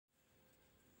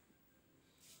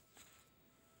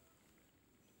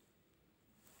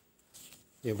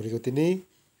Yang berikut ini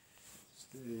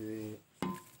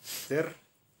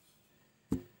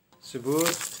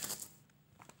sebut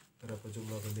berapa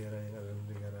jumlah bendera yang ada di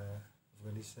negara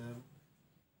Afghanistan,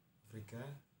 Afrika.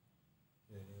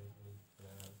 Jadi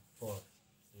ada 4.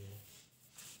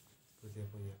 Dia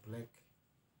punya black,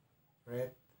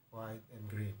 red, white, and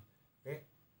green. Oke,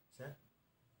 bisa?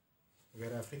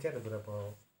 Negara Afrika ada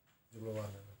berapa jumlah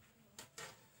warna?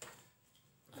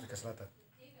 Afrika Selatan.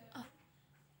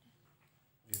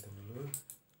 Hitung dulu.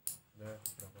 Ada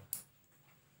berapa?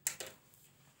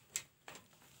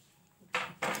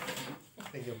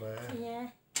 Thank you, Ma. Iya.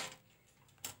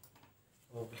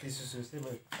 Mau beli susu sih,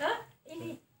 Ma? Oh,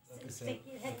 ini.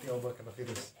 Nanti Oma kena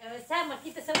virus. Sama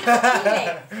kita semua pilih.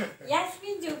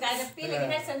 Jasmine juga ada pilih,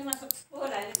 kita semua masuk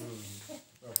sekolah.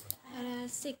 Ada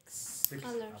 6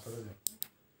 colors. Apa saja?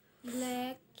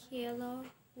 Black, yellow,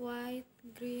 white,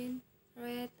 green,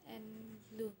 red, and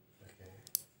blue. Oke.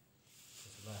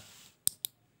 Coba.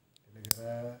 Di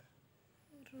negara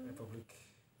Republik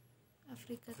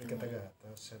Afrika Tengah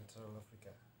atau Central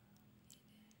Africa.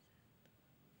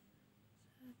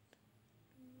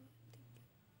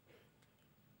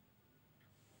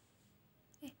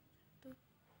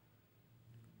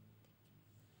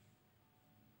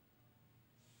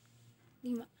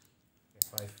 5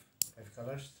 5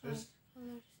 colors. Terus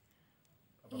colors.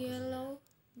 apa Yellow,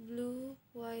 blue,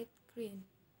 white, green.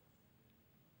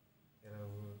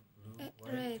 Yellow, blue, white,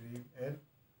 red. green, and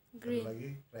Green. Satu lagi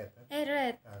red. Kan?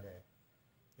 Red. Oke.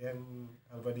 Yang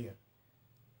Albania.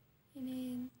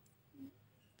 Ini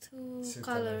 2 Two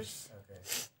colors. Oke.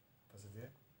 Apa saja?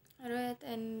 Red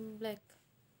and black.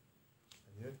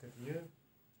 Lanjut, continue.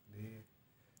 Di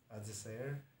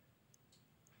Aljazair.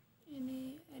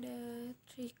 Ini ada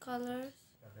 3 colors.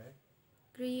 Oke.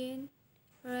 Green,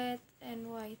 red, and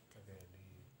white. Oke.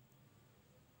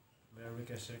 Di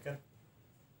Amerika Serikat.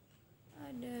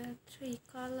 Ada 3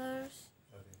 colors.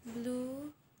 Oke.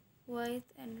 Blue,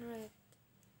 white, and red.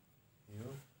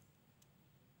 New.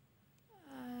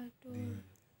 Di Aduh,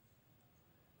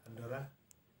 Andorra.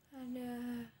 ada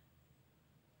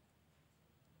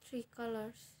 3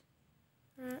 colors.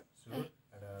 Sur.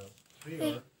 Ada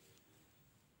free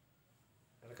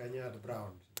or kayaknya ada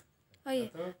brown. Oh iya,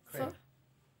 Atau cream.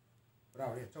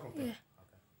 Brown ya, coklat. Iya.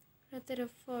 Oke. berarti ada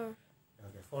 4.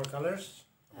 Oke, 4 colors.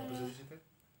 Apa saja di situ?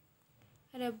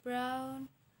 Ada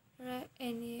brown,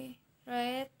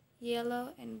 red,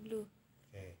 yellow, and blue.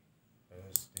 Oke.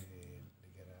 Terus di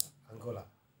negara Angola.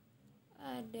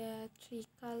 Ada 3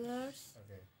 colors.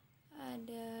 Oke.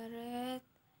 Ada red,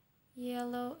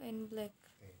 yellow, and black.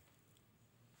 Oke.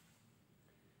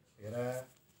 Negara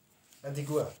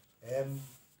Antigua and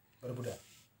Barbuda.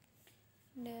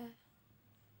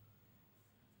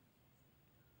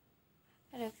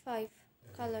 Ada 5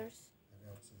 colors. Ada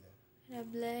apa saja? Ada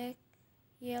black,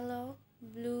 yellow,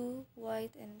 blue,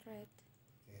 white, and red.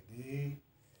 Oke, di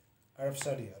Arab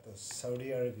Saudi atau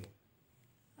Saudi Arabia.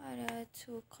 Ada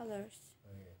 2 colors.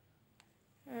 Oke.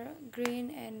 Green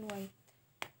and white.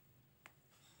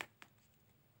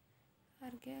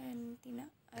 Argentina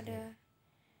ada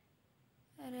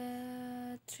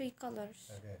 3 colors.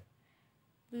 Oke.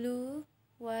 Blue,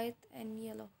 white, and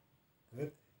yellow.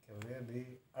 Good. Kemudian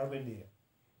di Armenia.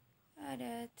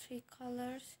 Ada 3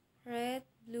 colors, red,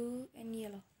 blue, and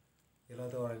yellow. Yellow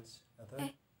atau orange atau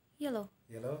Yellow.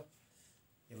 yellow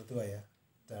tua ya,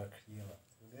 dark yellow.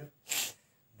 Kemudian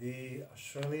di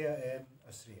Australia and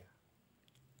Austria.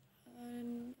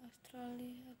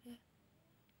 Australia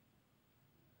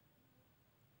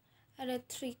ada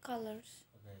 3 colors,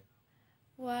 Oke.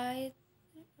 white,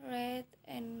 red,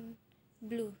 and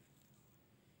blue.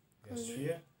 Di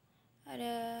Austria.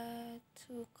 Ada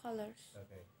 2 colors,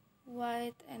 Oke.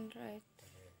 white and red.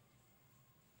 Oke.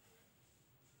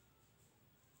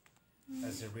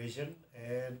 Azerbaijan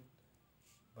and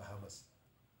Bahamas.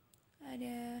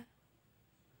 Ada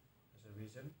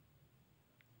Azerbaijan.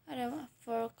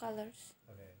 4 colors,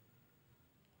 Oke.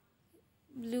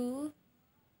 blue,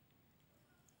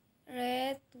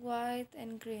 red, white,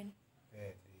 and green.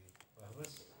 Oke, di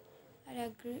Bahamas. Ada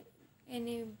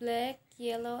ini black,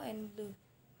 yellow, and blue.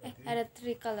 Berarti- Ada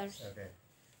 3 colors. Oke.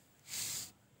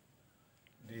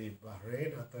 Di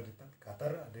Bahrain atau di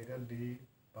Qatar, ada kan di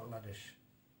Bangladesh.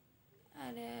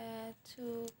 Ada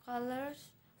 2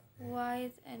 colors, Oke.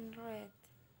 white and red.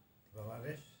 Di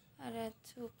Bangladesh. Ada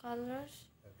 2 colors,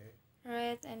 Oke.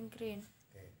 red and green.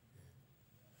 Oke.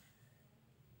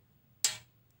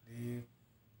 Di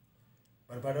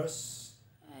Barbados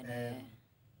Ada and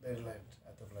Netherlands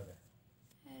atau Belanda.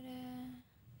 ada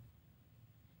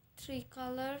 3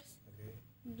 colors, Oke.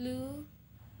 blue,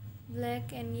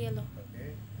 black, and yellow.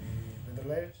 Oke. Di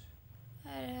Netherlands.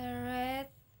 Ada red,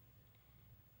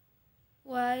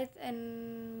 white and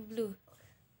blue. Oke,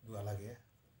 dua lagi ya.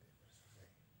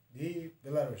 Di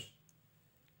Belarus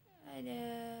Ada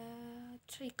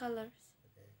 3 colors.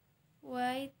 oke.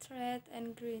 White, red,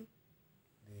 and green.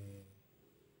 Di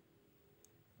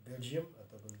Belgium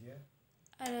atau Belgia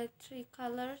Ada 3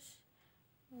 colors.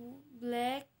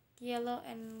 Black, yellow,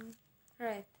 and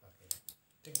red. oke.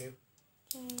 Thank you.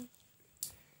 Okay.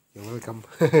 You're welcome.